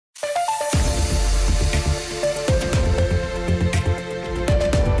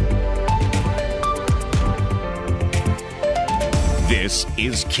This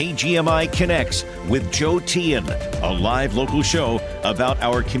is KGMI Connects with Joe Tian, a live local show about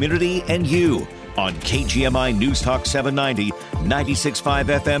our community and you on KGMI News Talk 790,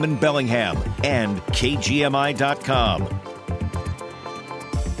 96.5 FM in Bellingham, and KGMI.com.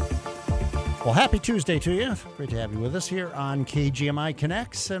 Well, happy Tuesday to you. Great to have you with us here on KGMI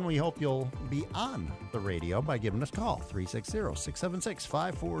Connects, and we hope you'll be on the radio by giving us a call,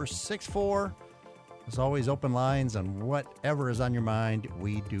 360-676-5464. As always, open lines on whatever is on your mind.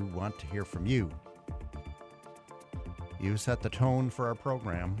 We do want to hear from you. You set the tone for our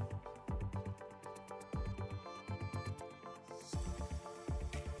program.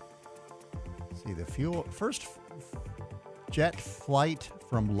 See, the first jet flight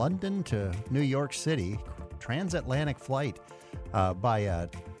from London to New York City, transatlantic flight by a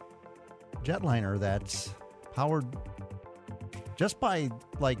jetliner that's powered just by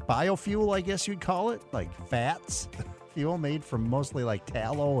like biofuel, I guess you'd call it, like fats, fuel made from mostly like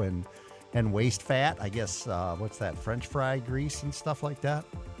tallow and waste fat. I guess, what's that, French fry grease and stuff like that.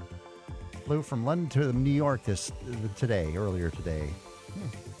 Flew from London to New York earlier today.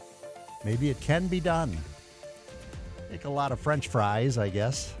 Maybe it can be done. Take a lot of French fries, I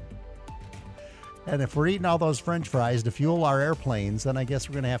guess. And if we're eating all those French fries to fuel our airplanes, then I guess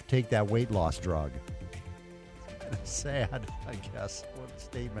we're going to have to take that weight loss drug. Sad, I guess. What a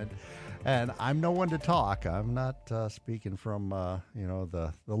statement. And I'm no one to talk. I'm not speaking from the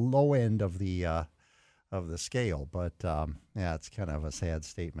low end of the scale, but yeah, it's kind of a sad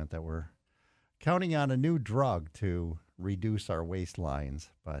statement that we're counting on a new drug to reduce our waistlines.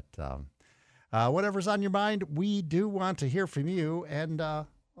 But whatever's on your mind, we do want to hear from you. And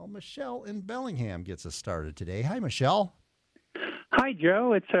Michelle in Bellingham gets us started today. Hi, Michelle. Hi,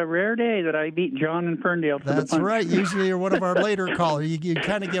 Joe. It's a rare day that I beat John in Ferndale. That's right. Usually you're one of our later callers. You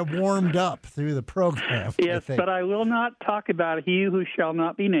kind of get warmed up through the program. Yes, but I will not talk about he who shall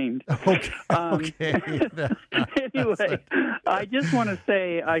not be named. Okay. Anyway, I just want to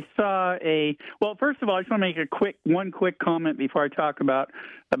say I saw well, first of all, I just want to make one quick comment before I talk about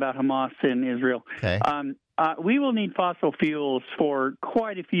Hamas in Israel. Okay. We will need fossil fuels for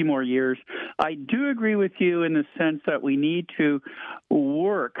quite a few more years. I do agree with you in the sense that we need to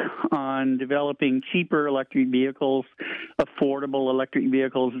work on developing cheaper electric vehicles, affordable electric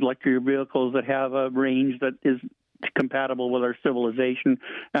vehicles that have a range that is compatible with our civilization,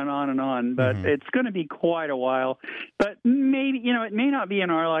 and on and on. But it's going to be quite a while. But maybe, it may not be in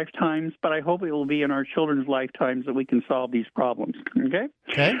our lifetimes, but I hope it will be in our children's lifetimes that we can solve these problems. Okay?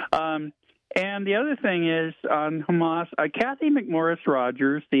 Okay. And the other thing is on Hamas, Kathy McMorris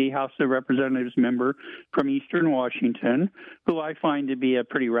Rogers, the House of Representatives member from Eastern Washington, who I find to be a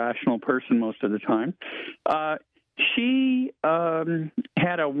pretty rational person most of the time, she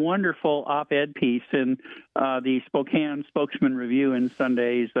had a wonderful op-ed piece in the Spokane Spokesman Review in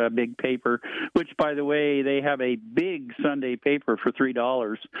Sunday's big paper, which, by the way, they have a big Sunday paper for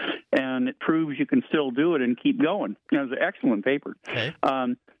 $3, and it proves you can still do it and keep going. It was an excellent paper. Okay.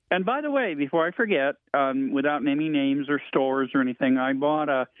 And by the way, before I forget, without naming names or stores or anything, I bought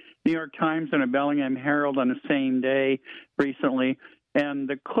a New York Times and a Bellingham Herald on the same day recently, and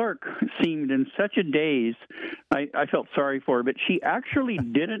the clerk seemed in such a daze. I felt sorry for her, but she actually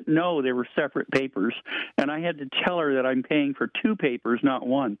didn't know they were separate papers, and I had to tell her that I'm paying for two papers, not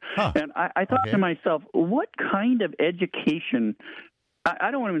one. Huh. And I thought to myself, what kind of education –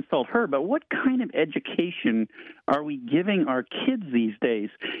 I don't want to insult her, but what kind of education are we giving our kids these days?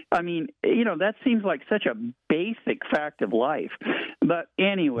 I mean, that seems like such a basic fact of life. But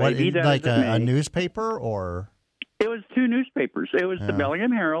anyway, like a newspaper or? It was two newspapers. It was the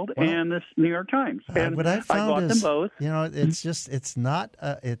Bellingham Herald and the New York Times. And what I found them both. It's not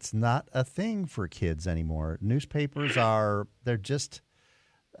a thing for kids anymore. Newspapers they're just,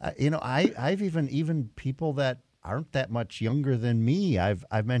 I've even people that aren't that much younger than me,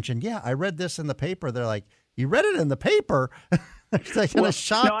 I've mentioned, I read this in the paper. They're like, you read it in the paper? They're kind of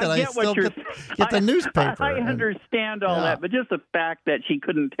shocked that I still get the newspaper. I understand all that, but just the fact that she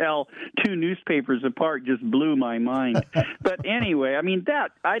couldn't tell two newspapers apart just blew my mind. But anyway, I mean,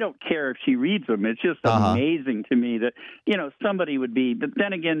 I don't care if she reads them. It's just amazing to me that, somebody would be. But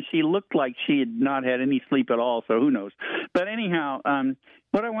then again, she looked like she had not had any sleep at all, so who knows. But anyhow,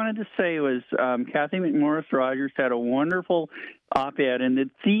 what I wanted to say was Kathy McMorris Rogers had a wonderful op-ed, and the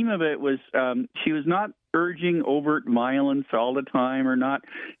theme of it was she was not urging overt violence all the time or not,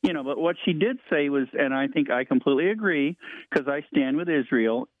 but what she did say was, and I think I completely agree because I stand with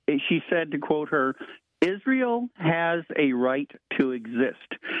Israel, she said, to quote her, Israel has a right to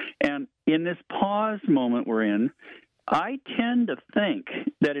exist. And in this pause moment we're in, I tend to think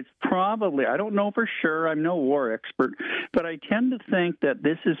that it's probably, I don't know for sure, I'm no war expert, but I tend to think that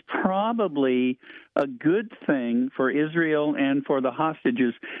this is probably a good thing for Israel and for the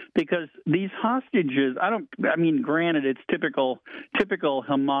hostages, because these hostages, granted, it's typical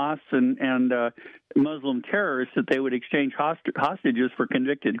Hamas and Muslim terrorists that they would exchange hostages for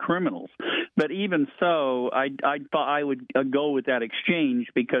convicted criminals. But even so, I would go with that exchange,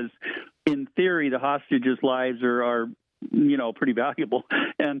 because in theory, the hostages' lives are pretty valuable.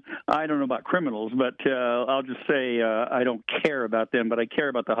 And I don't know about criminals, but I'll just say I don't care about them, but I care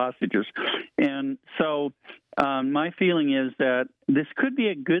about the hostages. And so my feeling is that this could be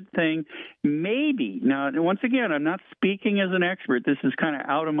a good thing. Maybe. Now, once again, I'm not speaking as an expert. This is kind of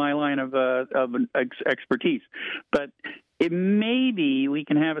out of my line of expertise. But maybe we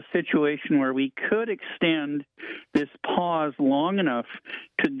can have a situation where we could extend this pause long enough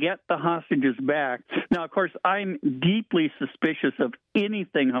to get the hostages back. Now, of course, I'm deeply suspicious of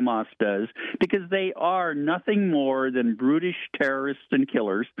anything Hamas does, because they are nothing more than brutish terrorists and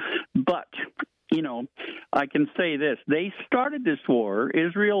killers. But I can say this. They started this war.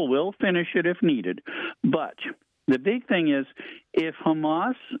 Israel will finish it if needed. But the big thing is, if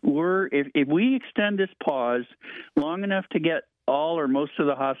we extend this pause long enough to get all or most of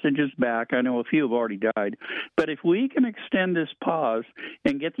the hostages back, I know a few have already died, but if we can extend this pause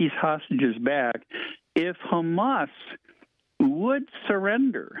and get these hostages back, if Hamas would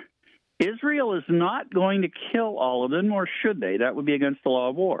surrender, Israel is not going to kill all of them, or should they? That would be against the law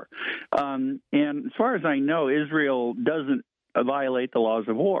of war. And as far as I know, Israel doesn't violate the laws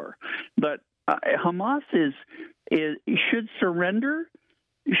of war. But Hamas should surrender,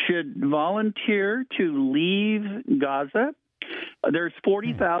 should volunteer to leave Gaza. There's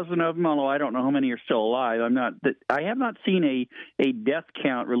 40,000 of them, although I don't know how many are still alive. I have not seen a death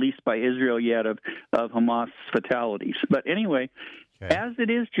count released by Israel yet of Hamas fatalities. But anyway, okay. As it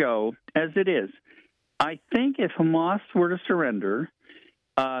is, Joe, I think if Hamas were to surrender,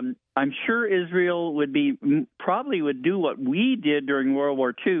 I'm sure Israel probably would do what we did during World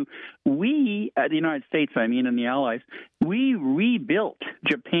War II. We, the United States, and the Allies, we rebuilt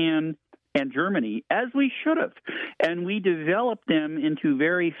Japan and Germany, as we should have, and we developed them into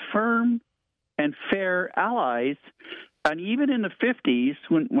very firm and fair allies. And even in the 50s,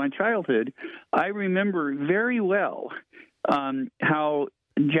 when my childhood, I remember very well how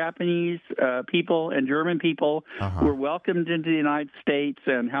Japanese people and German people were welcomed into the United States,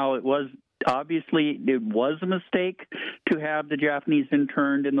 and how it was a mistake to have the Japanese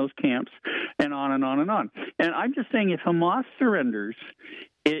interned in those camps, and on and on and on. And I'm just saying, if Hamas surrenders,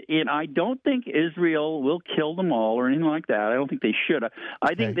 and I don't think Israel will kill them all or anything like that. I don't think they should.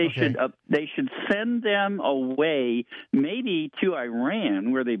 I think they should send them away, maybe to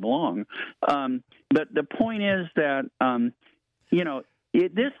Iran, where they belong. But the point is that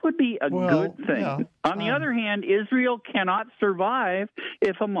this would be a good thing. Yeah. On the other hand, Israel cannot survive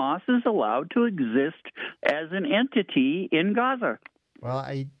if Hamas is allowed to exist as an entity in Gaza. Well,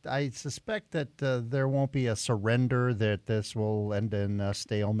 I suspect that there won't be a surrender, that this will end in a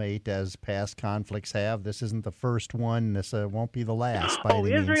stalemate as past conflicts have. This isn't the first one. This won't be the last.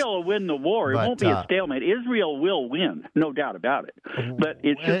 Israel will win the war. It won't be a stalemate. Israel will win, no doubt about it. But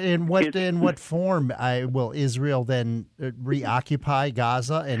it's just, in what form will Israel then reoccupy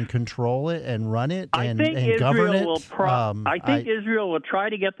Gaza and control it and run it and govern it? I think Israel will try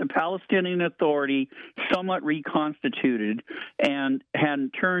to get the Palestinian Authority somewhat reconstituted and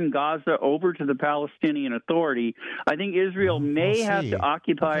turn Gaza over to the Palestinian Authority. I think Israel may have to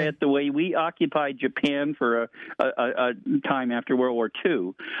occupy it the way we occupied Japan for a time after World War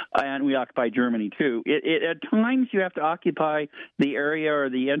II, and we occupied Germany too. At times you have to occupy the area or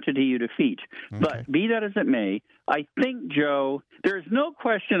the entity you defeat. Okay. But be that as it may, I think, Joe, there is no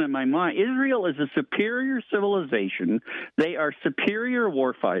question in my mind, Israel is a superior civilization. They are superior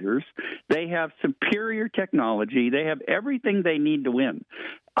warfighters. They have superior technology. They have everything they need to win.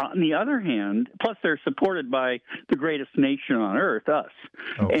 On the other hand, plus they're supported by the greatest nation on earth, us.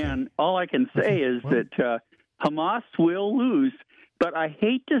 Okay. And all I can say is that Hamas will lose, but I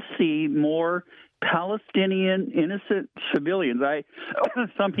hate to see more Palestinian innocent civilians.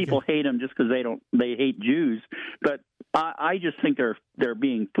 Some people hate them just because they hate Jews, but I just think they're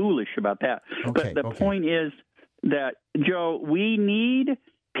being foolish about that. Okay, but the point is that, Joe, we need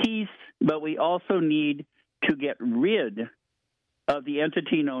peace, but we also need to get rid of the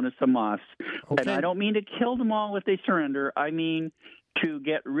entity known as Hamas. Okay. And I don't mean to kill them all if they surrender. I mean to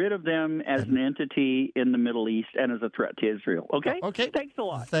get rid of them as an entity in the Middle East and as a threat to Israel. Okay? Okay. Thanks a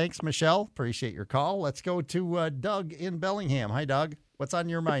lot. Thanks, Michelle. Appreciate your call. Let's go to Doug in Bellingham. Hi, Doug. What's on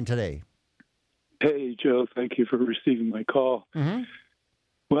your mind today? Hey, Joe. Thank you for receiving my call. Mm-hmm.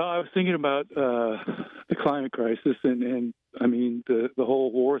 Well, I was thinking about the climate crisis, and I mean, the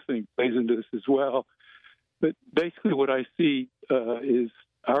whole war thing plays into this as well. But basically what I see is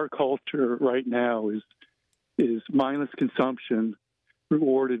our culture right now is mindless consumption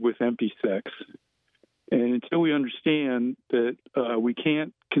rewarded with empty sex. And until we understand that we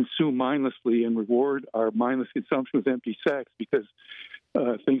can't consume mindlessly and reward our mindless consumption with empty sex, because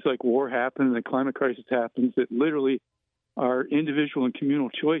things like war happen and the climate crisis happens, that literally our individual and communal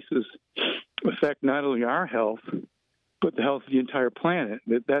choices affect not only our health, but the health of the entire planet.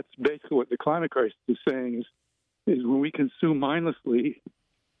 That's basically what the climate crisis is saying, is when we consume mindlessly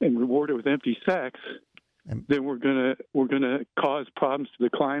and reward it with empty sex, then we're gonna cause problems to the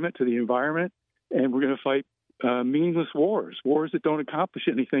climate, to the environment, and we're going to fight meaningless wars that don't accomplish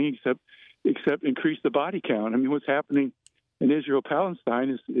anything except increase the body count. I mean, what's happening in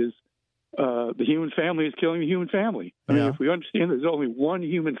Israel-Palestine is the human family is killing the human family. I mean, if we understand there's only one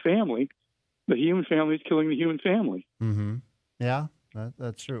human family, the human family is killing the human family. Mm-hmm. Yeah,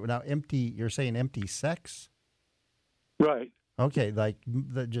 that's true. Now, you're saying empty sex? Right. Okay, like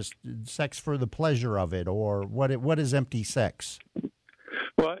just sex for the pleasure of it, or what is empty sex?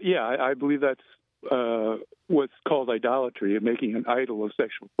 Well, yeah, I believe that's what's called idolatry, making an idol of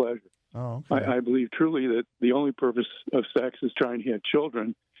sexual pleasure. Oh, okay. I believe truly that the only purpose of sex is trying to have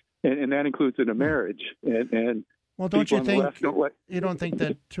children, and that includes in a marriage. And well, don't you think you don't think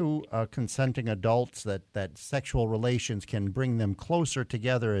that two consenting adults that sexual relations can bring them closer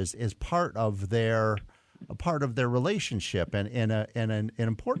together is part of their relationship and an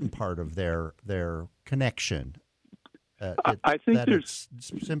important part of their connection? I think that there's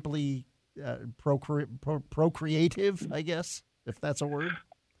it's simply procreative, I guess, if that's a word.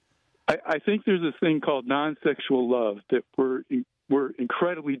 I think there's a thing called non-sexual love that we're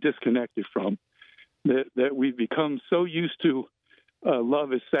incredibly disconnected from. That we've become so used to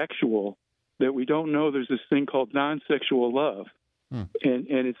love as sexual that we don't know there's this thing called non-sexual love, and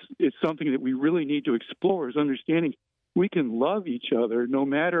it's something that we really need to explore, is understanding we can love each other no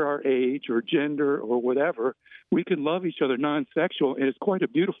matter our age or gender or whatever. We can love each other non-sexual, and it's quite a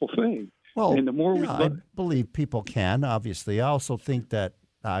beautiful thing. Well, and the more I believe people can. Obviously, I also think that.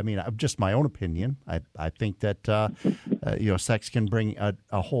 I mean, just my own opinion. I think that sex can bring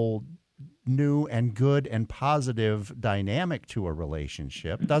a whole new and good and positive dynamic to a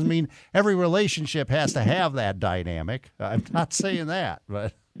relationship. Doesn't mean every relationship has to have that dynamic. I'm not saying that,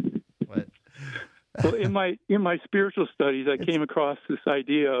 but. Well, in my spiritual studies, I came across this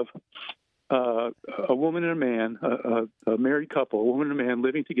idea of a woman and a man, a married couple, a woman and a man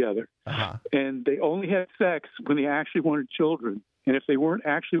living together, and they only had sex when they actually wanted children. And if they weren't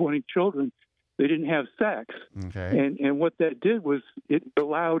actually wanting children, they didn't have sex. Okay. And what that did was it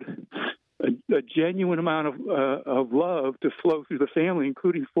allowed a genuine amount of love to flow through the family,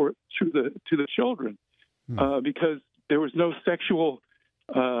 including to the children, because there was no sexual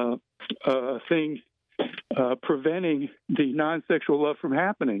thing preventing the non-sexual love from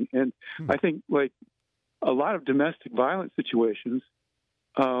happening. And I think, like, a lot of domestic violence situations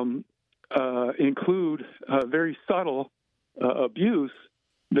include very subtle abuse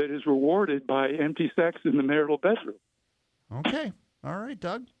that is rewarded by empty sex in the marital bedroom. Okay. All right,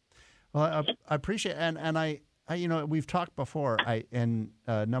 Doug. Well, I appreciate it. And I we've talked before a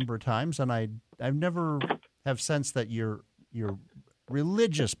number of times, and I've never have sensed that you're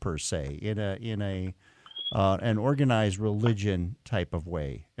religious per se in an organized religion type of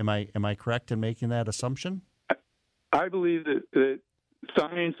way. Am I correct in making that assumption? I believe that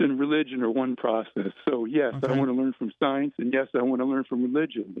science and religion are one process. So, yes, okay. I want to learn from science, and yes, I want to learn from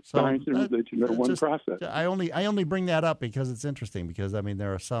religion. But science and religion are one process. I only bring that up because it's interesting, because, I mean,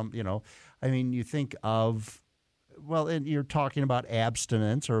 there are some, you think of, well, and you're talking about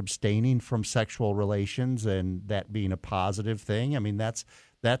abstinence or abstaining from sexual relations and that being a positive thing. I mean, that's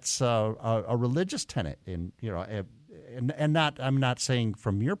a religious tenet, and not, I'm not saying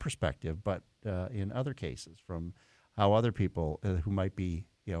from your perspective, but in other cases from how other people who might be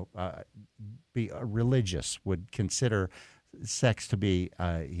religious would consider sex to be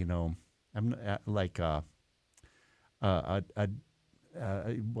a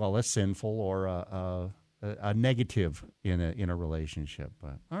sinful or a negative in a relationship.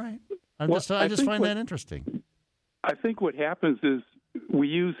 But all right, I just find that interesting. I think what happens is we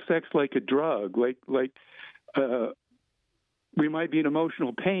use sex like a drug, like we might be in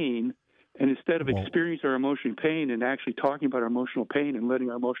emotional pain. And instead of experiencing our emotional pain and actually talking about our emotional pain and letting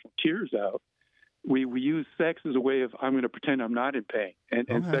our emotional tears out, we use sex as a way of, I'm going to pretend I'm not in pain. And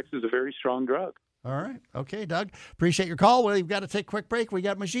sex is a very strong drug. All right. Okay, Doug. Appreciate your call. Well, we've got to take a quick break. We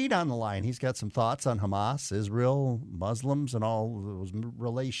got Majid on the line. He's got some thoughts on Hamas, Israel, Muslims, and all those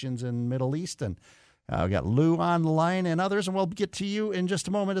relations in Middle East. And we got Lou on the line and others, and we'll get to you in just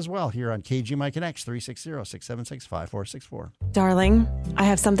a moment as well here on KGMI Connects, 360-676-5464. Darling, I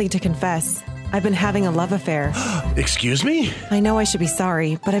have something to confess. I've been having a love affair. Excuse me? I know I should be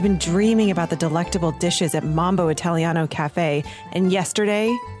sorry, but I've been dreaming about the delectable dishes at Mambo Italiano Cafe, and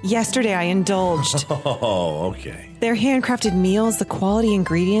yesterday I indulged. Oh, okay. Their handcrafted meals, the quality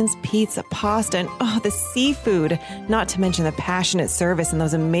ingredients, pizza, pasta, and the seafood, not to mention the passionate service and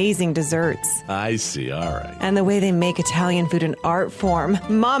those amazing desserts. I see, all right. And the way they make Italian food an art form.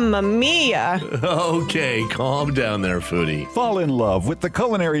 Mamma mia! Okay, calm down there, foodie. Fall in love with the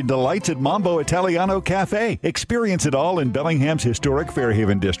culinary delights at Mambo Italiano Cafe. Experience it all in Bellingham's historic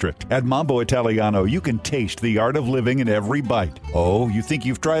Fairhaven district. At Mambo Italiano, you can taste the art of living in every bite. Oh, you think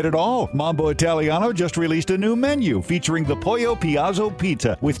you've tried it all? Mambo Italiano just released a new menu featuring the Pollo Piazza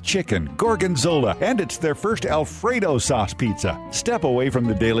pizza with chicken, gorgonzola, and it's their first Alfredo sauce pizza. Step away from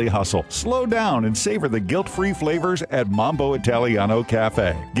the daily hustle. Slow down and savor the guilt-free flavors at Mambo Italiano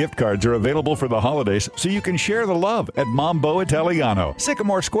Cafe. Gift cards are available for the holidays, so you can share the love at Mambo Italiano,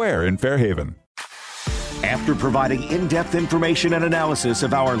 Sycamore Square in Fairhaven. After providing in-depth information and analysis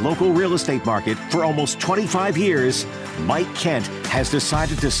of our local real estate market for almost 25 years, Mike Kent has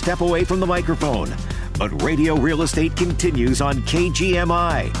decided to step away from the microphone. But radio real estate continues on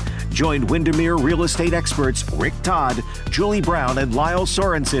KGMI. Join Windermere real estate experts Rick Todd, Julie Brown, and Lyle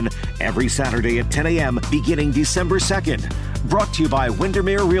Sorensen every Saturday at 10 a.m. beginning December 2nd. Brought to you by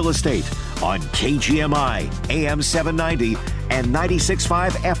Windermere Real Estate on KGMI, AM 790 and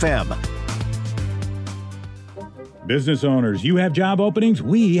 96.5 FM. Business owners, you have job openings?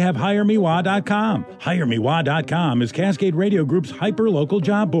 We have HireMeWa.com. HireMeWa.com is Cascade Radio Group's hyper-local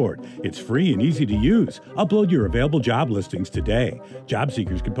job board. It's free and easy to use. Upload your available job listings today. Job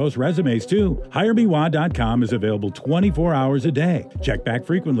seekers can post resumes too. HireMeWa.com is available 24 hours a day. Check back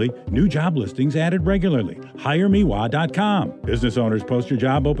frequently. New job listings added regularly. HireMeWa.com. Business owners, post your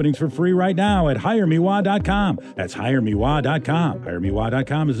job openings for free right now at HireMeWa.com. That's HireMeWa.com.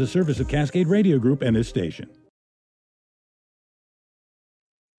 HireMeWa.com is a service of Cascade Radio Group and this station.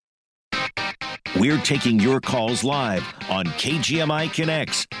 We're taking your calls live on KGMI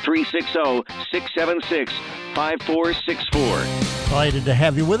Connects, 360-676-5464. Delighted to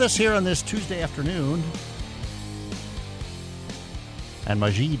have you with us here on this Tuesday afternoon. And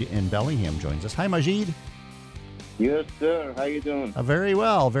Majid in Bellingham joins us. Hi, Majid. Yes, sir. How you doing? Very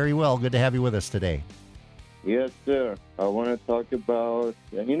well, very well. Good to have you with us today. Yes, sir. I want to talk about,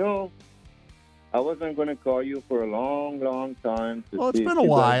 I wasn't going to call you for a long, long time. Well, it's been a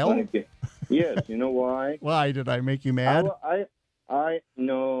while. Yes, you know why? Why? Did I make you mad? I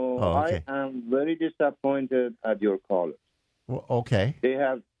know. Oh, okay. I am very disappointed at your callers. Well, okay.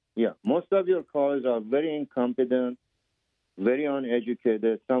 Most of your callers are very incompetent, very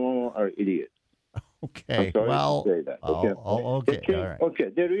uneducated. Some of them are idiots. Okay. I'm sorry to say that. Okay. Okay. All right. Okay.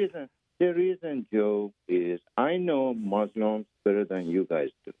 The reason, Joe, is I know Muslims better than you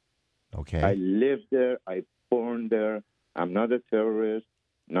guys do. Okay. I lived there. I born there. I'm not a terrorist.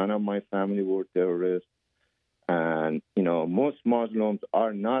 None of my family were terrorists. And, most Muslims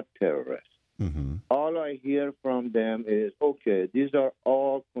are not terrorists. Mm-hmm. All I hear from them is, okay, these are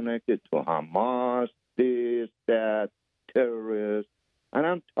all connected to Hamas, this, that, terrorists. And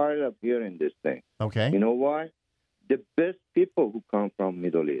I'm tired of hearing this thing. Okay. You know why? The best people who come from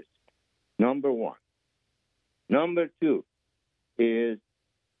Middle East, number one. Number two is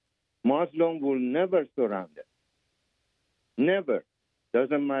Muslim will never surrender. Never.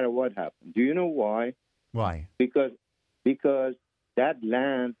 Doesn't matter what happens. Do you know why? Why? Because that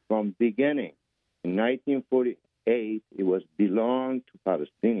land from beginning, in 1948, it was belonged to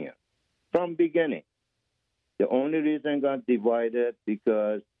Palestinians. From beginning. The only reason it got divided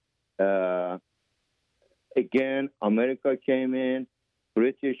because, again, America came in,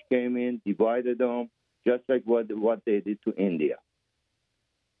 British came in, divided them, just like what they did to India.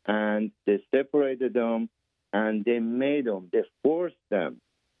 And they separated them. And they forced them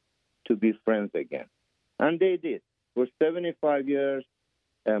to be friends again. And they did. For 75 years,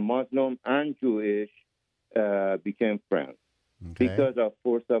 Muslim and Jewish became friends because of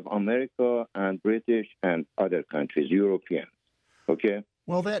force of America and British and other countries, Europeans. Okay?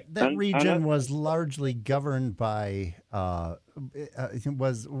 Well, that region was largely governed by, was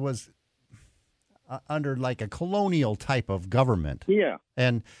under like a colonial type of government. Yeah.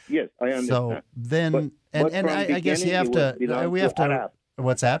 And yes, I understand. So then, I guess you have to. We have to. Arab.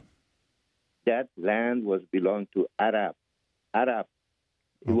 What's that? That land belonged to Arab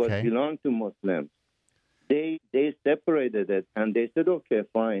It was belonged to Muslims. They separated it, and they said, okay,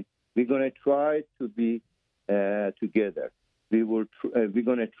 fine. We're going to try to be together. We're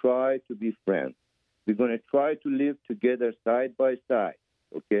going to try to be friends. We're going to try to live together side by side,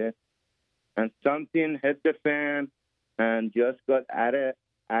 okay? And something hit the fan and just got out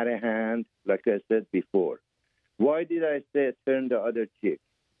of hand, like I said before. Why did I say turn the other cheek?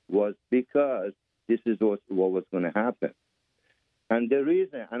 Was because this is what was going to happen. And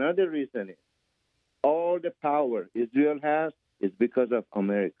another reason is, all the power Israel has is because of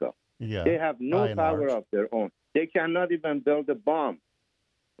America. Yeah, they have no power of their own. They cannot even build a bomb,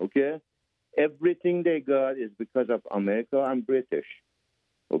 okay? Everything they got is because of America and British,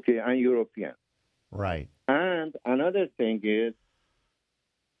 okay, and European. Right. And another thing is,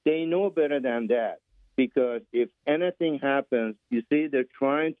 they know better than that, because if anything happens, you see, they're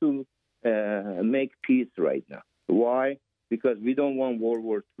trying to make peace right now. Why? Because we don't want World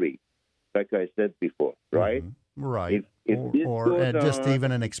War III, like I said before, right? Mm-hmm. Right. Or just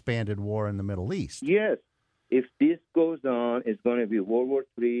even an expanded war in the Middle East. Yes. If this goes on, it's going to be World War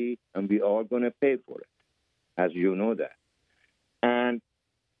III, and we're all going to pay for it, as you know that. And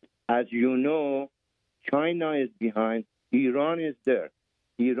as you know, China is behind. Iran is there.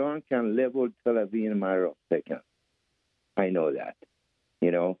 Iran can level Tel Aviv in a matter of seconds. I know that.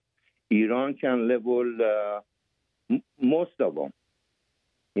 You know, Iran can level most of them.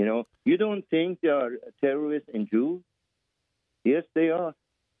 You know, you don't think they are terrorists and Jews? Yes, they are.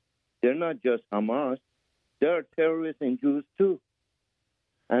 They're not just Hamas. There are terrorists and Jews too.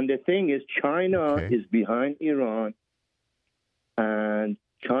 And the thing is, China is behind Iran, and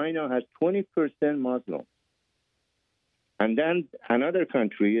China has 20% Muslims. And then another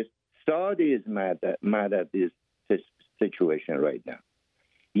country is Saudi is mad at this situation right now.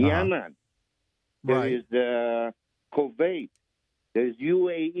 Yemen, there is Kuwait, there is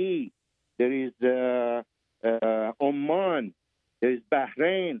UAE, there is Oman, there is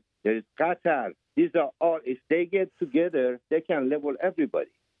Bahrain, there is Qatar. These are all, if they get together, they can level everybody.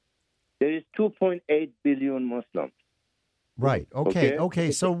 There is 2.8 billion Muslims. Right.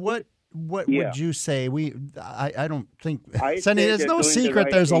 Okay. So what would you say? I don't think, Sonny, there's no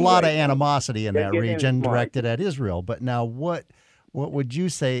secret there's a lot of animosity in that region directed at Israel. But now what would you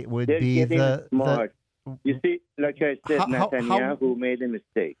say would be the you see, like I said, Netanyahu made a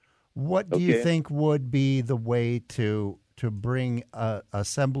mistake. What do you think would be the way to bring a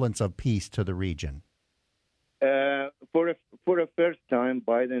semblance of peace to the region? For the first time,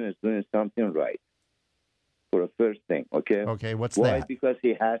 Biden is doing something right. For the first thing, okay? Okay, what's that? Why? That? Because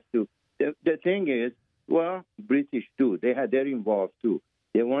he has to. The thing is, well, British too. They're involved too.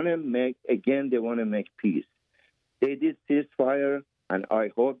 They want to make peace. They did ceasefire, and I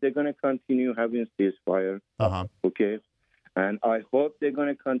hope they're going to continue having ceasefire. Okay, and I hope they're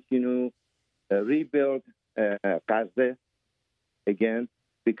going to continue rebuild Gaza again,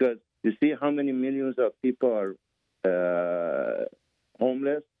 because you see how many millions of people are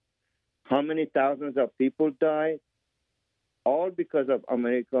homeless, how many thousands of people died, all because of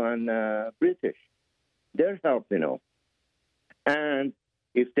America and British. They're helping us. And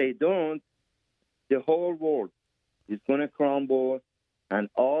if they don't, the whole world is going to crumble, and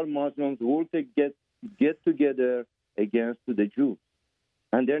all Muslims will get together against the Jews.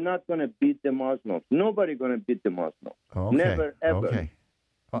 And they're not going to beat the Muslims. Nobody's going to beat the Muslims. Okay. Never, ever. Okay.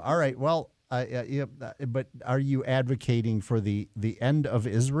 All right. Well, but are you advocating for the end of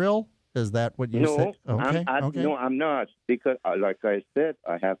Israel? Is that what you said? Okay. No, I'm not, because, like I said,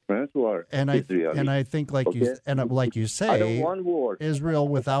 I have friends who are Israeli. And I think, like you say, I don't want war. Israel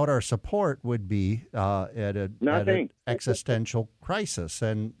without our support would be at an existential crisis,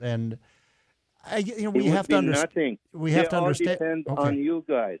 and we have to understand. Nothing. We have to understand. They all depend on you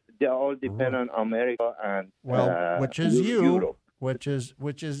guys. They all depend on America and which is Europe. Which is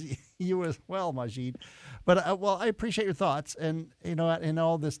you as well, Majid. But I appreciate your thoughts, and in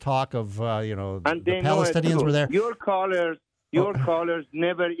all this talk of the Palestinians were there. Your callers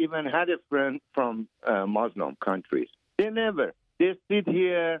never even had a friend from Muslim countries. They never. They sit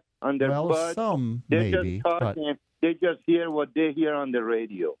here on their butt. Some They're maybe, just talking. They just hear what they hear on the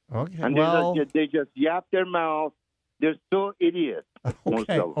radio. Okay. And they just yap their mouth. They're so idiots.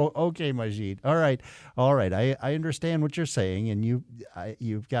 Okay. Okay, Majid. All right. I understand what you're saying, and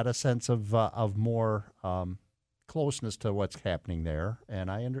you've got a sense of more closeness to what's happening there, and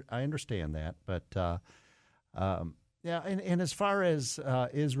I understand that. But and as far as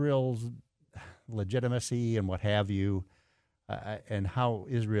Israel's legitimacy and what have you, and how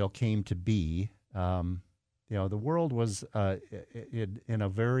Israel came to be, the world was in a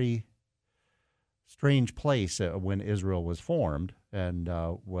very strange place when Israel was formed, and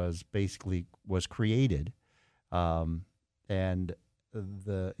was created, and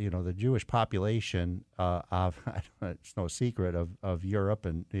the Jewish population of it's no secret of Europe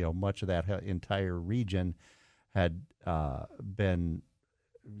and much of that entire region had been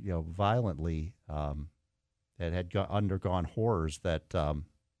violently had undergone horrors that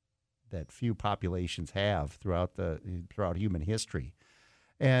few populations have throughout human history,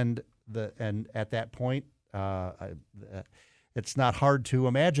 and at that point, it's not hard to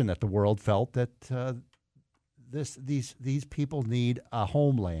imagine that the world felt that these people need a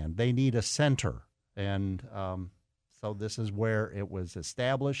homeland, they need a center, and so this is where it was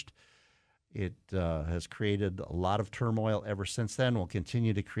established. It has created a lot of turmoil ever since then. Will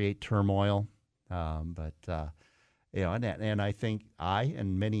continue to create turmoil, and I think I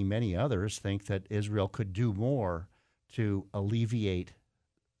and many others think that Israel could do more to alleviate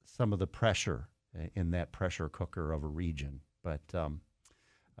some of the pressure in that pressure cooker of a region. But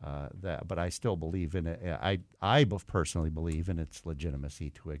I still believe in it. I personally believe in its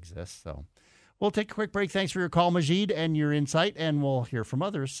legitimacy to exist. So we'll take a quick break. Thanks for your call, Majid, and your insight, and we'll hear from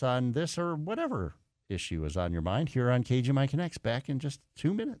others on this or whatever issue is on your mind here on KGMI Connects. Back in just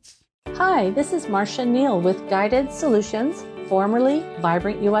 2 minutes. Hi, this is Marcia Neal with Guided Solutions, formerly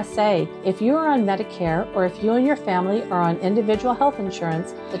Vibrant USA. If you are on Medicare or if you and your family are on individual health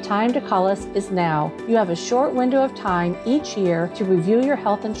insurance, the time to call us is now. You have a short window of time each year to review your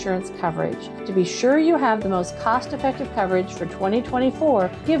health insurance coverage. To be sure you have the most cost-effective coverage for 2024,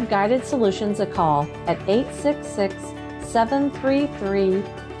 give Guided Solutions a call at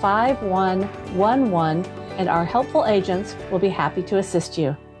 866-733-5111, and our helpful agents will be happy to assist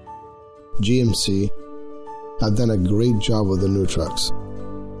you. GMC have done a great job with the new trucks.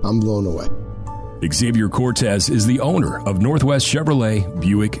 I'm blown away. Xavier Cortez is the owner of Northwest Chevrolet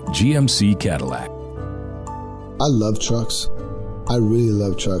Buick GMC Cadillac. I love trucks. I really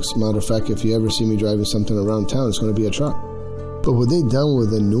love trucks. Matter of fact, if you ever see me driving something around town, it's going to be a truck. But what they've done with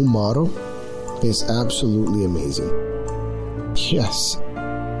the new model is absolutely amazing. Yes,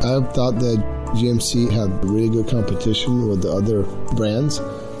 I thought that GMC had really good competition with the other brands.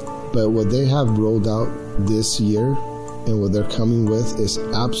 But what they have rolled out this year and what they're coming with is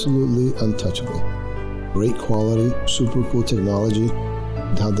absolutely untouchable. Great quality, super cool technology.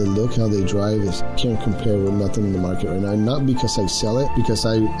 How they look, how they drive is can't compare with nothing in the market right now. Not because I sell it, because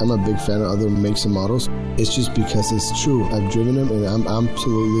I'm a big fan of other makes and models. It's just because it's true. I've driven them and I'm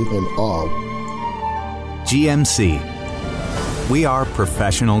absolutely in awe. GMC. We are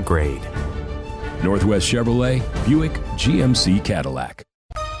professional grade. Northwest Chevrolet Buick GMC Cadillac.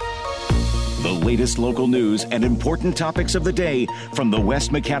 The latest local news and important topics of the day from the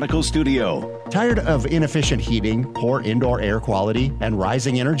West Mechanical Studio. Tired of inefficient heating, poor indoor air quality, and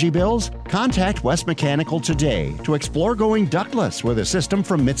rising energy bills? Contact West Mechanical today to explore going ductless with a system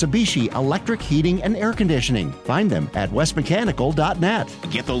from Mitsubishi Electric Heating and Air Conditioning. Find them at westmechanical.net.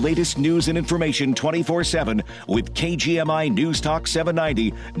 Get the latest news and information 24/7 with KGMI News Talk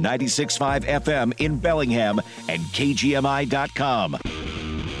 790, 96.5 FM in Bellingham and KGMI.com.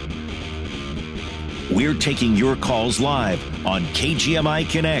 We're taking your calls live on KGMI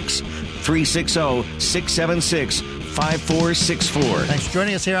Connects, 360-676-5464. Thanks for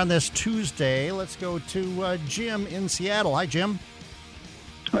joining us here on this Tuesday. Let's go to Jim in Seattle. Hi, Jim.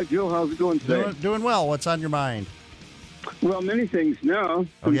 Hi, Joe. How's it going today? Doing well. What's on your mind? Well, many things now,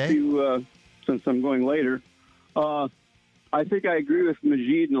 since I'm going later. I think I agree with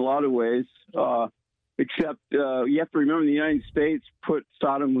Majid in a lot of ways, except you have to remember the United States put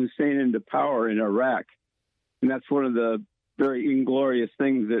Saddam Hussein into power in Iraq. And that's one of the very inglorious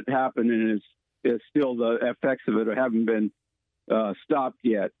things that happened, and is still the effects of it haven't been stopped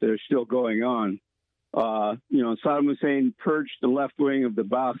yet. They're still going on. Saddam Hussein purged the left wing of the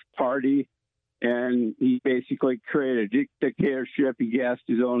Ba'ath Party, and he basically created a dictatorship. He gassed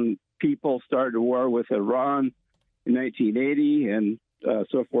his own people, started a war with Iran in 1980, and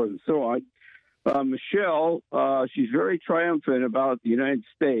so forth and so on. Michelle, she's very triumphant about the United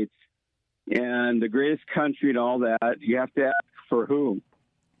States and the greatest country and all that. You have to ask for whom?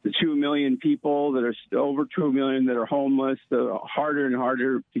 The 2 million people that are over 2 million that are homeless, the harder and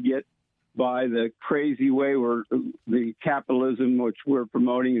harder to get by, the crazy way where the capitalism which we're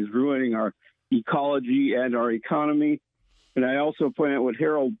promoting is ruining our ecology and our economy. And I also point out what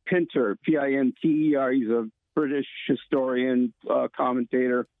Harold Pinter, Pinter, he's a British historian,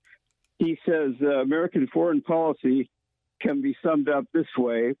 commentator. He says American foreign policy can be summed up this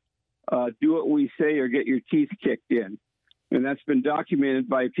way: do what we say or get your teeth kicked in. And that's been documented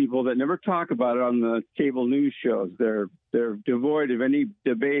by people that never talk about it on the cable news shows. They're devoid of any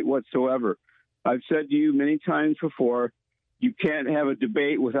debate whatsoever. I've said to you many times before you can't have a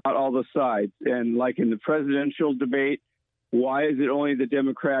debate without all the sides. And like in the presidential debate, why is it only the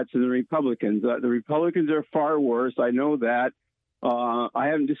Democrats and the Republicans? The Republicans are far worse. I know that. I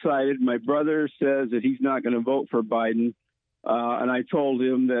haven't decided. My brother says that he's not going to vote for Biden. And I told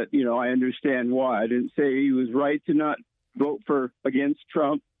him that, I understand why. I didn't say he was right to not vote against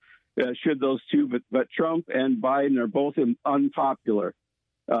Trump, should those two, but Trump and Biden are both unpopular.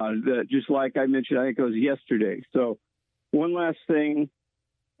 Just like I mentioned, I think it was yesterday. So one last thing.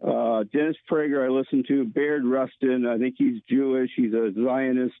 Dennis Prager, I listened to. Baird Rustin, I think he's Jewish. He's a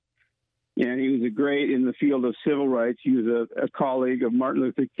Zionist, and he was great in the field of civil rights. He was a colleague of Martin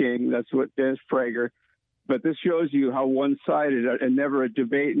Luther King. That's what Dennis Prager. But this shows you how one-sided and never a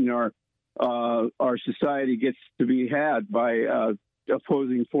debate in our society gets to be had by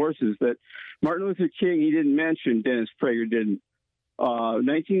opposing forces. That Martin Luther King, he didn't mention. Dennis Prager didn't.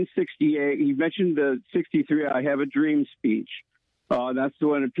 1968, he mentioned the 63 I Have a Dream speech. That's the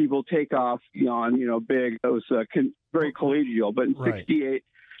one that people take off on, big. That was very collegial. But in 68,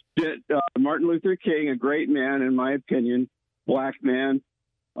 Martin Luther King, a great man, in my opinion, black man,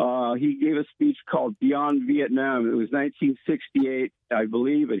 he gave a speech called Beyond Vietnam. It was 1968, I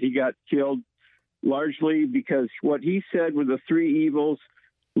believe, and he got killed largely because what he said were the three evils: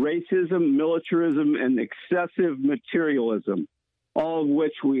 racism, militarism, and excessive materialism, all of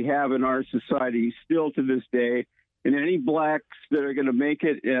which we have in our society still to this day. And any blacks that are going to make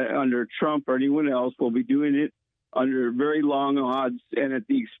it under Trump or anyone else will be doing it under very long odds and at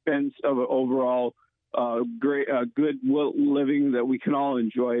the expense of an overall good living that we can all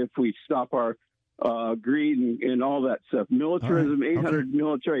enjoy if we stop our greed and all that stuff. Militarism, 800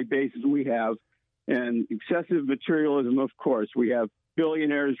 military bases we have, and excessive materialism, of course. We have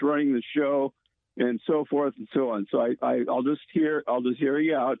billionaires running the show and so forth and so on. So I'll just hear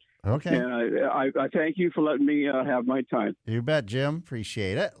you out. Okay. And I thank you for letting me have my time. You bet, Jim.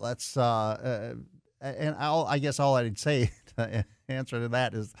 Appreciate it. Let's and I guess all I'd say to answer to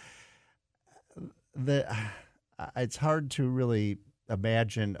that is it's hard to really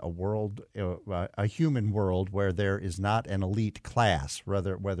imagine a world, a human world, where there is not an elite class,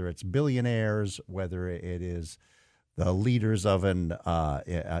 whether it's billionaires, whether it is the leaders of the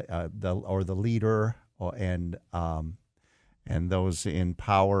leader, and those in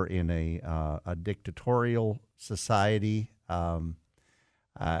power in a dictatorial society. I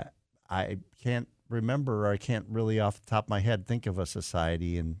can't remember, or I can't really off the top of my head think of a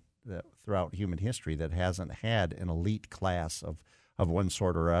society throughout human history that hasn't had an elite class of one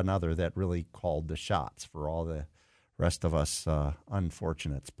sort or another that really called the shots for all the rest of us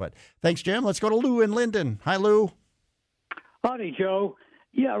unfortunates. But thanks, Jim. Let's go to Lou in Linden. Hi, Lou. Howdy, Joe.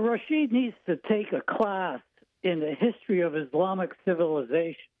 Yeah, Rashid needs to take a class in the history of Islamic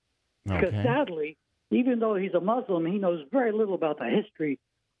civilization. Because sadly, even though he's a Muslim, he knows very little about the history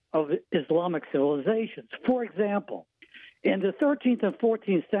of Islamic civilizations. For example, in the 13th and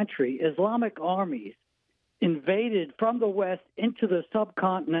 14th century, Islamic armies invaded from the west into the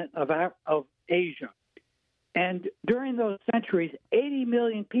subcontinent of Asia. And during those centuries, 80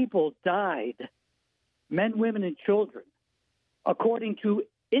 million people died, men, women, and children, according to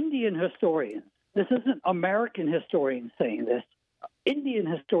Indian historians. This isn't American historians saying this. Indian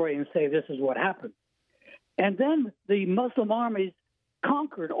historians say this is what happened. And then the Muslim armies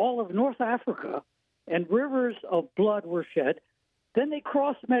conquered all of North Africa, and rivers of blood were shed. Then they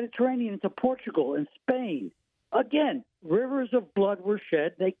crossed the Mediterranean into Portugal and Spain. Again, rivers of blood were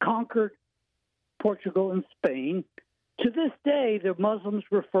shed. They conquered Portugal and Spain. To this day, the Muslims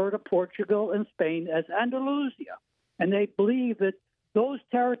refer to Portugal and Spain as Andalusia, and they believe that those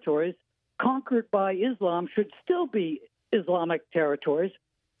territories conquered by Islam should still be Islamic territories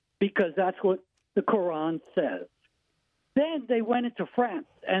because that's what the Quran says. Then they went into France,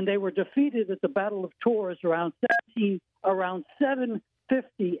 and they were defeated at the Battle of Tours around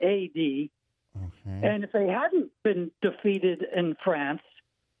 750 A.D., and if they hadn't been defeated in France,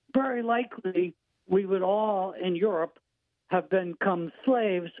 very likely we would all in Europe have become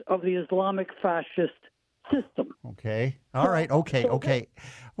slaves of the Islamic fascist system. Okay. All right. Okay.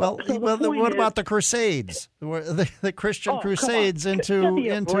 Well, what about the Crusades? The Christian Crusades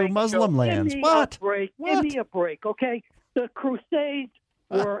into Muslim lands? What? Give me a break, okay? The Crusades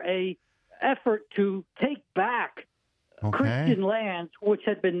were a effort to take back Christian lands, which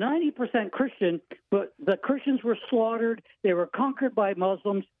had been 90% Christian, but the Christians were slaughtered. They were conquered by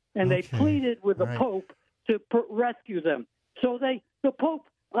Muslims, and they pleaded with the Pope to rescue them. So the Pope,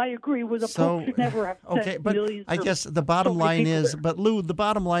 I agree with the Pope, should never have sent millions. I guess the bottom line is, but Lou, the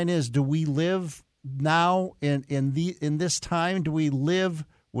bottom line is, do we live now in this time? Do we live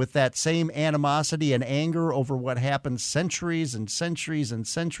with that same animosity and anger over what happened centuries and centuries and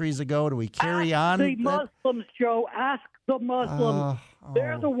centuries ago? Do we carry on? The Muslims, Joe. Ask the Muslims.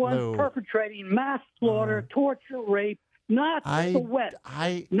 They're the ones Lou. perpetrating mass slaughter, torture, rape, not the West,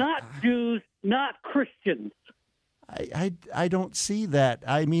 not Jews, not Christians. I don't see that.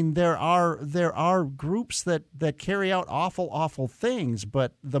 I mean, there are groups that carry out awful things,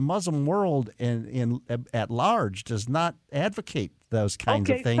 but the Muslim world at large does not advocate those kinds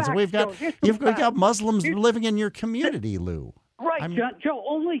of things. Facts, You've got Muslims living in your community, Lou. Right, Joe.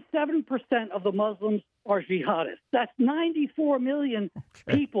 Only 7% of the Muslims are jihadists. That's 94 million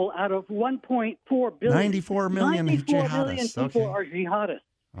people out of 1.4 billion. 94 million 94 jihadists. million people are jihadists.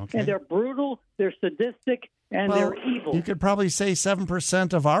 Okay. And they're brutal, they're sadistic, and they're evil. You could probably say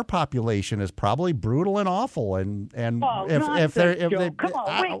 7% of our population is probably brutal and awful. If they come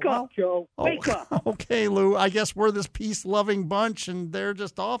on, wake up, Joe. Wake up. Okay, Lou. I guess we're this peace-loving bunch, and they're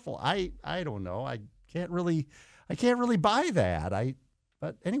just awful. I don't know. I can't really buy that.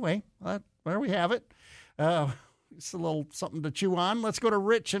 But anyway, there we have it. It's a little something to chew on. Let's go to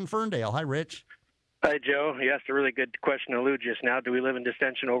Rich in Ferndale. Hi, Rich. Hi, Joe. You asked a really good question to Lou just now. Do we live in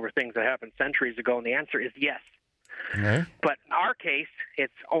dissension over things that happened centuries ago? And the answer is yes. Okay. But in our case,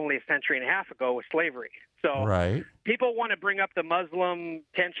 it's only a century and a half ago with slavery. So people want to bring up the Muslim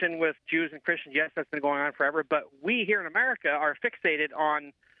tension with Jews and Christians. Yes, that's been going on forever. But we here in America are fixated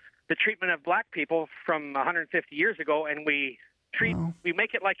on the treatment of black people from 150 years ago, and we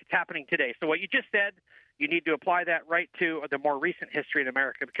make it like it's happening today. So what you just said, you need to apply that right to the more recent history in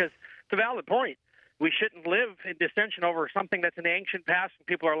America, because it's a valid point. We shouldn't live in dissension over something that's in the ancient past and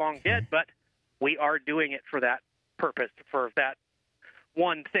people are long dead, but we are doing it for that purpose, for that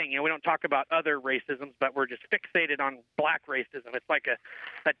one thing. We don't talk about other racisms, but we're just fixated on black racism. It's like a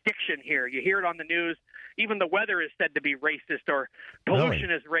addiction here. You hear it on the news. Even the weather is said to be racist, or pollution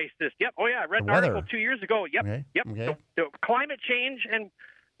is racist. Yep. Oh, yeah. I read an article 2 years ago. Yep. Okay. Yep. Okay. The climate change, and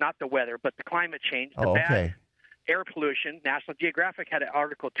not the weather, but the climate change, the bad air pollution. National Geographic had an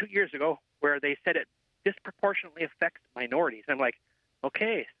article 2 years ago where they said it disproportionately affects minorities. I'm like,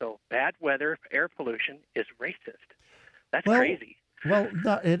 okay, so bad weather, air pollution is racist. That's crazy.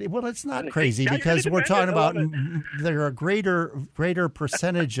 Well, it's not crazy, because we're talking about there are greater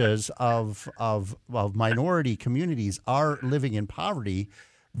percentages of minority communities are living in poverty.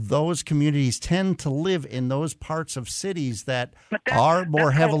 Those communities tend to live in those parts of cities that are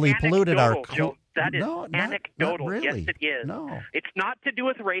more heavily polluted. That is anecdotal. Not really. Yes, it is. No. It's not to do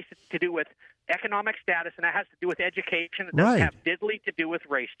with race. It's to do with economic status, and that has to do with education. It doesn't have diddly to do with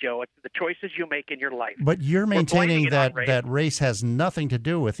race, Joe. It's the choices you make in your life. But you're maintaining that race has nothing to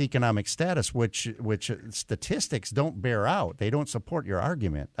do with economic status, which statistics don't bear out. They don't support your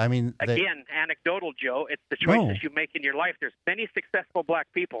argument. I mean, again, anecdotal, Joe. It's the choices you make in your life. There's many successful black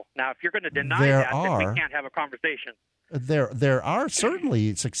people. Now, if you're going to deny that, then we can't have a conversation. There are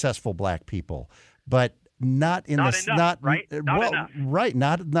certainly successful black people, but not enough. Not the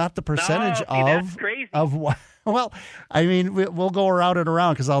percentage that's crazy. Well, I mean, we'll go around and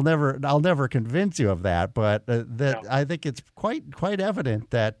around, because I'll never convince you of that. But I think it's quite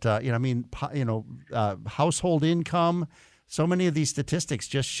evident that household income. So many of these statistics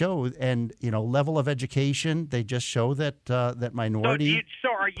just show, and level of education. They just show that minority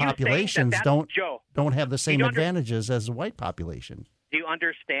populations don't have the same advantages as a white population. Do you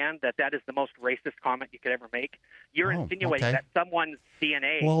understand that is the most racist comment you could ever make? You're insinuating that someone's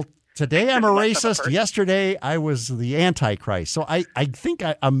DNA. Well, today I'm a racist. Yesterday I was the Antichrist. So I think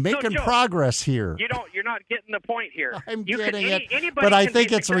I'm making progress here. You're not getting the point here. I'm getting it, but I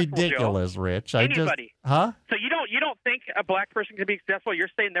think it's ridiculous, Joe. Rich. Anybody? So you don't think a black person can be successful? You're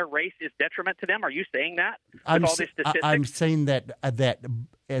saying their race is detriment to them? Are you saying that? I'm saying that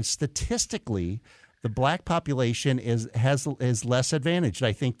statistically, the black population is less advantaged.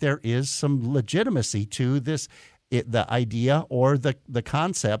 I think there is some legitimacy to this, the idea or the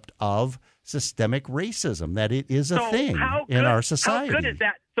concept of systemic racism, that it is a thing in our society. How good is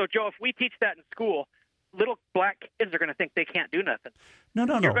that? So, Joe, if we teach that in school, little black kids are going to think they can't do nothing. No.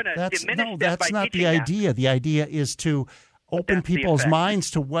 That's not the idea. That. The idea is to open people's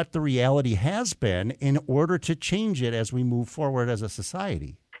minds to what the reality has been in order to change it as we move forward as a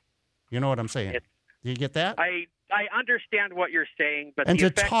society. You know what I'm saying? Do you get that? I understand what you're saying, but and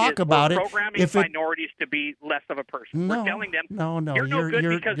the to effect talk is about we're it, programming minorities to be less of a person. We're telling them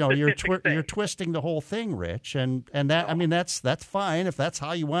you're twisting the whole thing, Rich, and that I mean that's fine if that's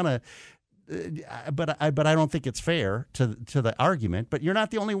how you want to. But I don't think it's fair to the argument. But you're not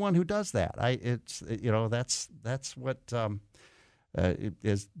the only one who does that. That's what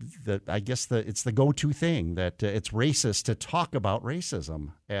it's the go-to thing, that it's racist to talk about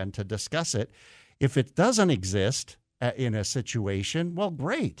racism and to discuss it. If it doesn't exist in a situation, well,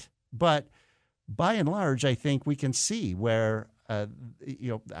 great. But by and large, I think we can see where,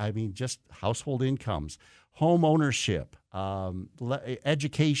 just household incomes, home ownership,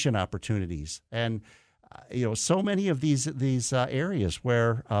 education opportunities, and so many of these areas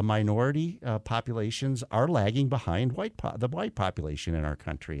where minority populations are lagging behind the white population in our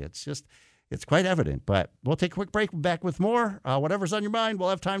country. It's quite evident. But we'll take a quick break. We'll be back with more. Whatever's on your mind, we'll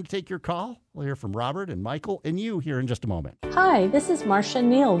have time to take your call. We'll hear from Robert and Michael and you here in just a moment. Hi, this is Marcia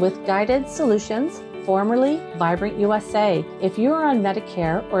Neal with Guided Solutions, formerly Vibrant USA. If you are on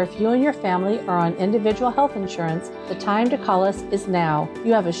Medicare or if you and your family are on individual health insurance, the time to call us is now.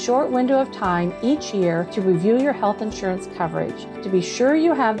 You have a short window of time each year to review your health insurance coverage. To be sure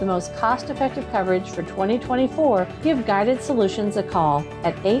you have the most cost-effective coverage for 2024, give Guided Solutions a call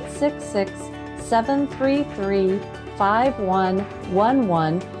at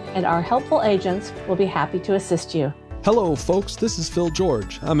 866-733-5111, and our helpful agents will be happy to assist you. Hello, folks. This is Phil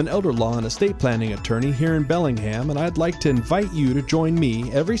George. I'm an elder law and estate planning attorney here in Bellingham, and I'd like to invite you to join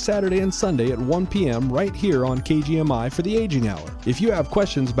me every Saturday and Sunday at 1 p.m. right here on KGMI for the Aging Hour. If you have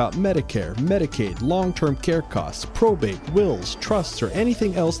questions about Medicare, Medicaid, long-term care costs, probate, wills, trusts, or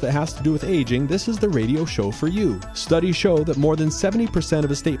anything else that has to do with aging, this is the radio show for you. Studies show that more than 70% of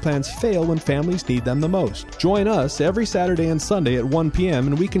estate plans fail when families need them the most. Join us every Saturday and Sunday at 1 p.m.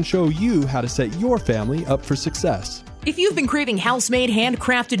 and we can show you how to set your family up for success. If you've been craving house-made,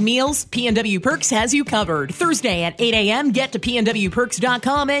 handcrafted meals, P&W Perks has you covered. Thursday at 8 a.m., get to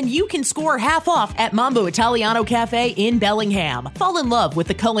pnwperks.com and you can score half off at Mambo Italiano Cafe in Bellingham. Fall in love with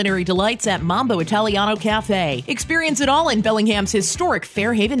the culinary delights at Mambo Italiano Cafe. Experience it all in Bellingham's historic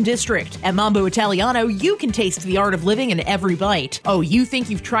Fairhaven district. At Mambo Italiano, you can taste the art of living in every bite. Oh, you think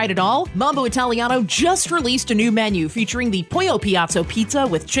you've tried it all? Mambo Italiano just released a new menu featuring the Pollo Piazza pizza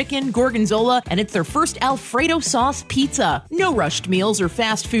with chicken, gorgonzola, and it's their first Alfredo sauce pizza. No rushed meals or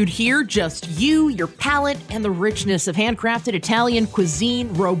fast food here, just you, your palate, and the richness of handcrafted Italian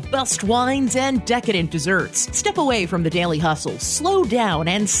cuisine, robust wines, and decadent desserts. Step away from the daily hustle, slow down,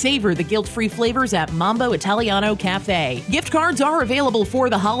 and savor the guilt-free flavors at Mambo Italiano Cafe. Gift cards are available for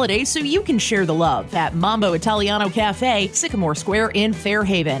the holidays, so you can share the love at Mambo Italiano Cafe, Sycamore Square in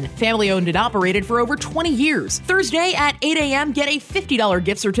Fairhaven. Family-owned and operated for over 20 years. Thursday at 8 a.m., get a $50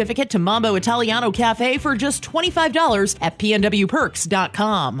 gift certificate to Mambo Italiano Cafe for just $25 at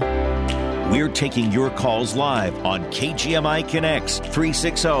pnwperks.com. We're taking your calls live on KGMI Connects,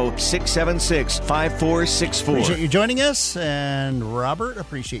 360-676-5464. Appreciate you joining us. And Robert,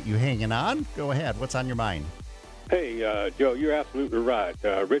 appreciate you hanging on. Go ahead. What's on your mind? Hey, Joe, you're absolutely right.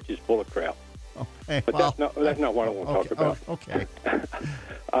 Rich is full of crap. Okay, but that's not what I want to talk about. Okay.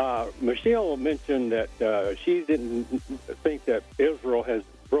 Michelle mentioned that she didn't think that Israel has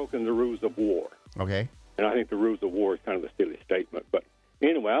broken the rules of war. Okay. And I think the rules of war is kind of a silly statement. But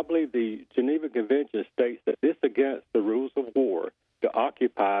anyway, I believe the Geneva Convention states that it's against the rules of war to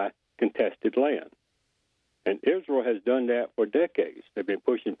occupy contested land. And Israel has done that for decades. They've been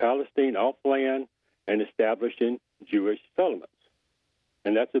pushing Palestine off land and establishing Jewish settlements.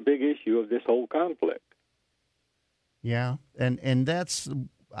 And that's a big issue of this whole conflict. Yeah, and that's,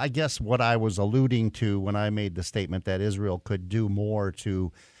 I guess, what I was alluding to when I made the statement that Israel could do more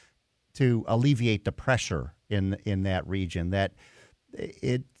to alleviate the pressure in that region, that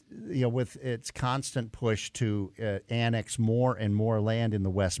it, with its constant push to annex more and more land in the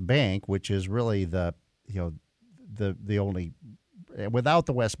West Bank, which is really the only, without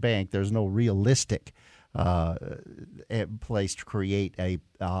the West Bank, there's no realistic place to create an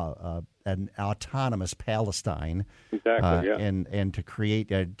autonomous Palestine. Exactly. Yeah. And to create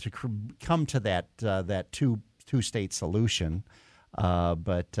come to that two-state solution.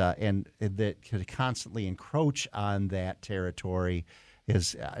 But that could constantly encroach on that territory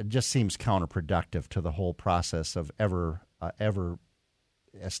just seems counterproductive to the whole process of ever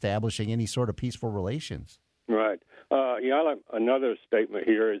establishing any sort of peaceful relations. Right. I like another statement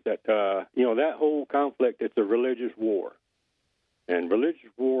here is that that whole conflict, it's a religious war, and religious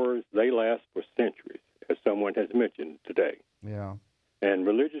wars, they last for centuries, as someone has mentioned today. Yeah. And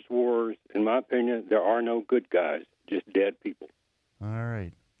religious wars, in my opinion, there are no good guys, just dead people. All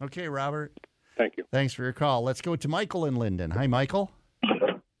right. Okay, Robert. Thank you. Thanks for your call. Let's go to Michael in Linden. Hi, Michael.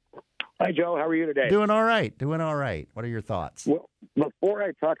 Hi, Joe. How are you today? Doing all right. What are your thoughts? Well, before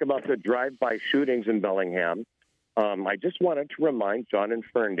I talk about the drive-by shootings in Bellingham, I just wanted to remind John in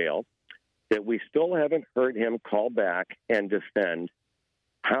Ferndale that we still haven't heard him call back and defend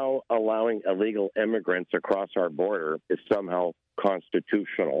how allowing illegal immigrants across our border is somehow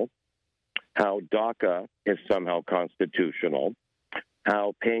constitutional, how DACA is somehow constitutional,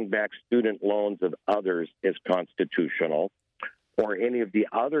 how paying back student loans of others is constitutional, or any of the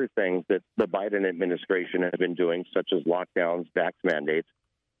other things that the Biden administration has been doing, such as lockdowns, vax mandates,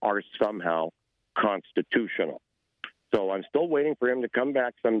 are somehow constitutional. So I'm still waiting for him to come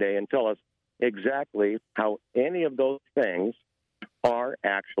back someday and tell us exactly how any of those things are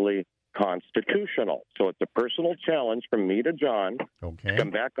actually constitutional. So it's a personal challenge from me to John to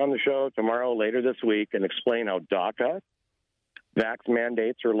come back on the show tomorrow, later this week, and explain how DACA, vax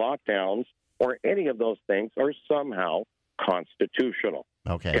mandates or lockdowns, or any of those things are somehow constitutional.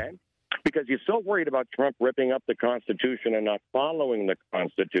 Okay? Because he's so worried about Trump ripping up the Constitution and not following the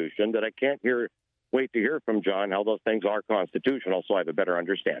Constitution that I can't wait to hear from John how those things are constitutional so I have a better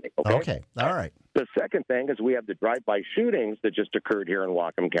understanding. Okay. All right. The second thing is we have the drive-by shootings that just occurred here in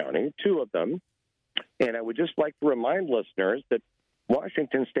Whatcom County, 2 of them. And I would just like to remind listeners that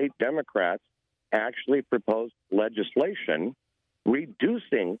Washington State Democrats actually proposed legislation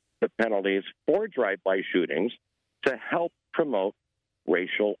reducing the penalties for drive-by shootings to help promote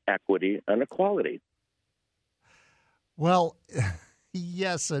racial equity and equality. Well,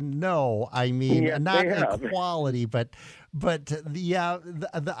 yes and no. I mean, not equality, but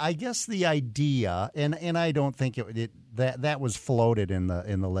I guess the idea, and I don't think that was floated in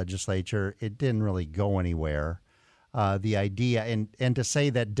the legislature. It didn't really go anywhere. The idea, and to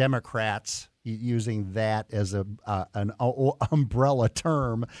say that Democrats, using that as an umbrella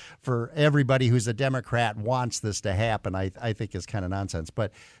term for everybody who's a Democrat wants this to happen, I think is kind of nonsense.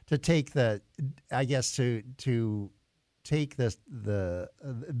 But to take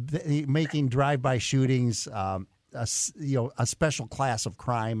making drive-by shootings a special class of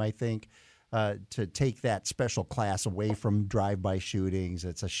crime, I think. To take that special class away from drive-by shootings.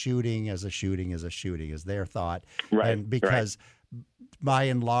 It's a shooting is a shooting is a shooting is their thought. Right. And because by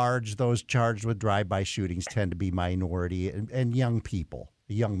and large, those charged with drive-by shootings tend to be minority and young people,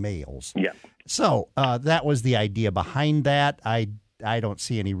 young males. Yeah. So that was the idea behind that. I don't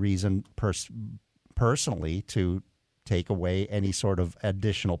see any reason personally to take away any sort of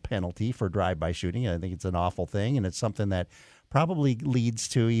additional penalty for drive-by shooting. I think it's an awful thing, and it's something that probably leads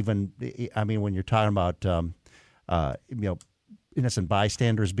to even, I mean, when you're talking about, innocent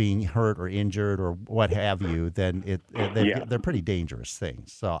bystanders being hurt or injured or what have you, then they're pretty dangerous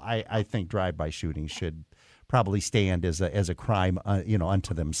things. So I think drive-by shootings should probably stand as a crime,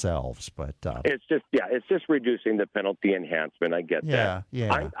 unto themselves. But it's just reducing the penalty enhancement. I get that.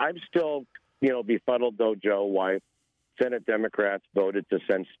 Yeah. I'm still, befuddled though, Joe, why Senate Democrats voted to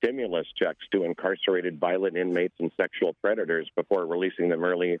send stimulus checks to incarcerated violent inmates and sexual predators before releasing them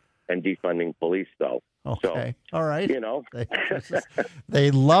early and defunding police, though. Okay. So, all right. They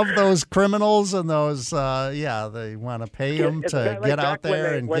love those criminals and those, they want to pay them to get out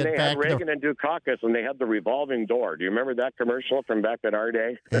there and get back. When they had Reagan and Dukakis and they had the revolving door. Do you remember that commercial from back in our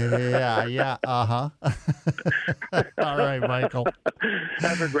day? Yeah. Uh-huh. All right, Michael.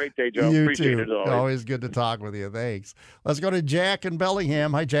 Have a great day, Joe. You Appreciate too. it always. Always good to talk with you. Thanks. Let's go to Jack in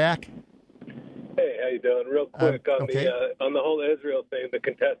Bellingham. Hi, Jack. Hey, how you doing? Real quick on the whole Israel thing, the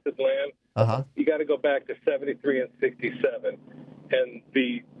contested land. You got to go back to 73 and 67, and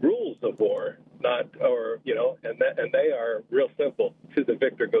the rules of war, and they are real simple. To the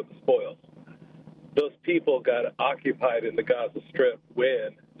victor go the spoils. Those people got occupied in the Gaza Strip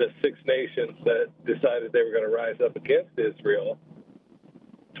when the 6 nations that decided they were going to rise up against Israel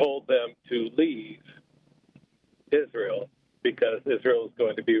told them to leave Israel because Israel was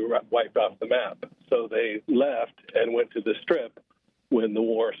going to be wiped off the map. So they left and went to the Strip when the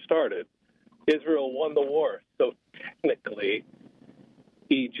war started. Israel won the war. So technically,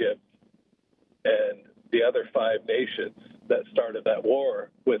 Egypt and the other 5 nations that started that war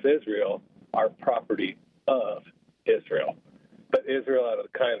with Israel are property of Israel. But Israel, out of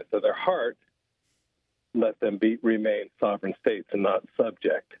the kindness of their heart, let them remain sovereign states and not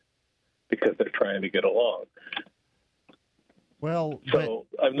subject because they're trying to get along. Well, so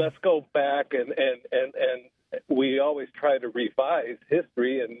let's go back and we always try to revise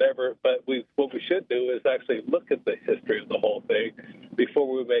history and never. But what we should do is actually look at the history of the whole thing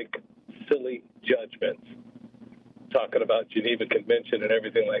before we make silly judgments. Talking about Geneva Convention and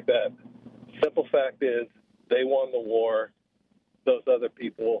everything like that. Simple fact is they won the war; those other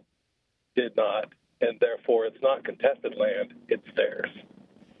people did not, and therefore it's not contested land; it's theirs.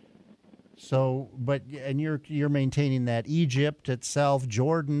 So, you're maintaining that Egypt itself,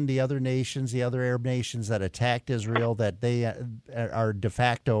 Jordan, the other nations, the other Arab nations that attacked Israel, that they are de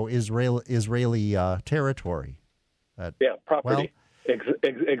facto Israeli territory. Property.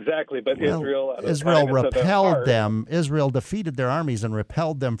 Exactly, but Israel repelled them. Israel defeated their armies and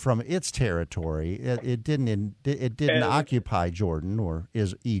repelled them from its territory. It didn't occupy Jordan or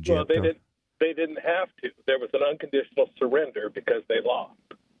Egypt. Well, they didn't have to. There was an unconditional surrender because they lost.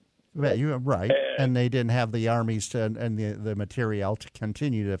 Right, you're right, and they didn't have the armies and the materiel to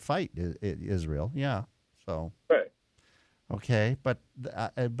continue to fight Israel. Yeah, so right. Okay, but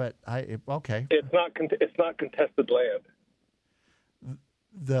okay. It's not contested land.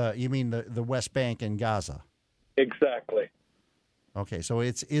 You mean the West Bank and Gaza? Exactly. Okay, so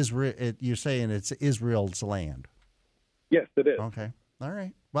it's Israel. You're saying it's Israel's land? Yes, it is. Okay, all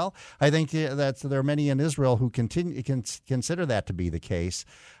right. Well, I think that there are many in Israel who consider that to be the case.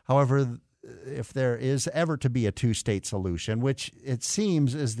 However, if there is ever to be a two-state solution, which it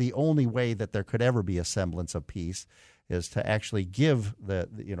seems is the only way that there could ever be a semblance of peace, is to actually give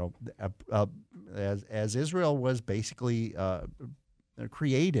as Israel was basically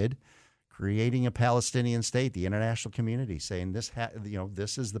creating a Palestinian state, the international community saying this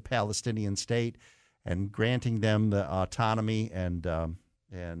is the Palestinian state, and granting them the autonomy and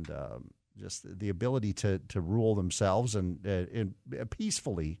just the ability to rule themselves and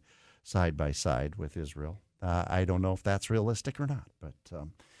peacefully side by side with Israel. I don't know if that's realistic or not, but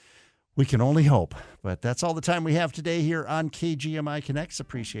we can only hope. But that's all the time we have today here on KGMI Connects.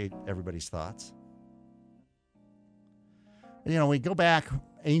 Appreciate everybody's thoughts. We go back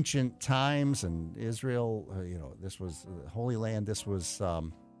ancient times, and Israel, this was the Holy Land. This was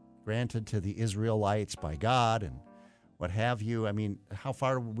granted to the Israelites by God and what have you. I mean, how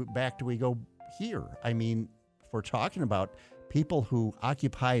far back do we go here? I mean, if we're talking about people who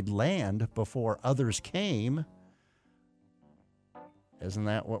occupied land before others came, isn't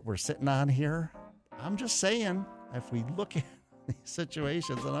that what we're sitting on here? I'm just saying, if we look at these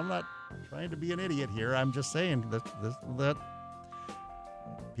situations, and I'm not trying to be an idiot here, I'm just saying that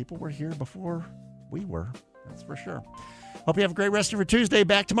people were here before we were. That's for sure. Hope you have a great rest of your Tuesday.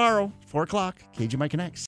 Back tomorrow, 4 o'clock, KGMI Connects.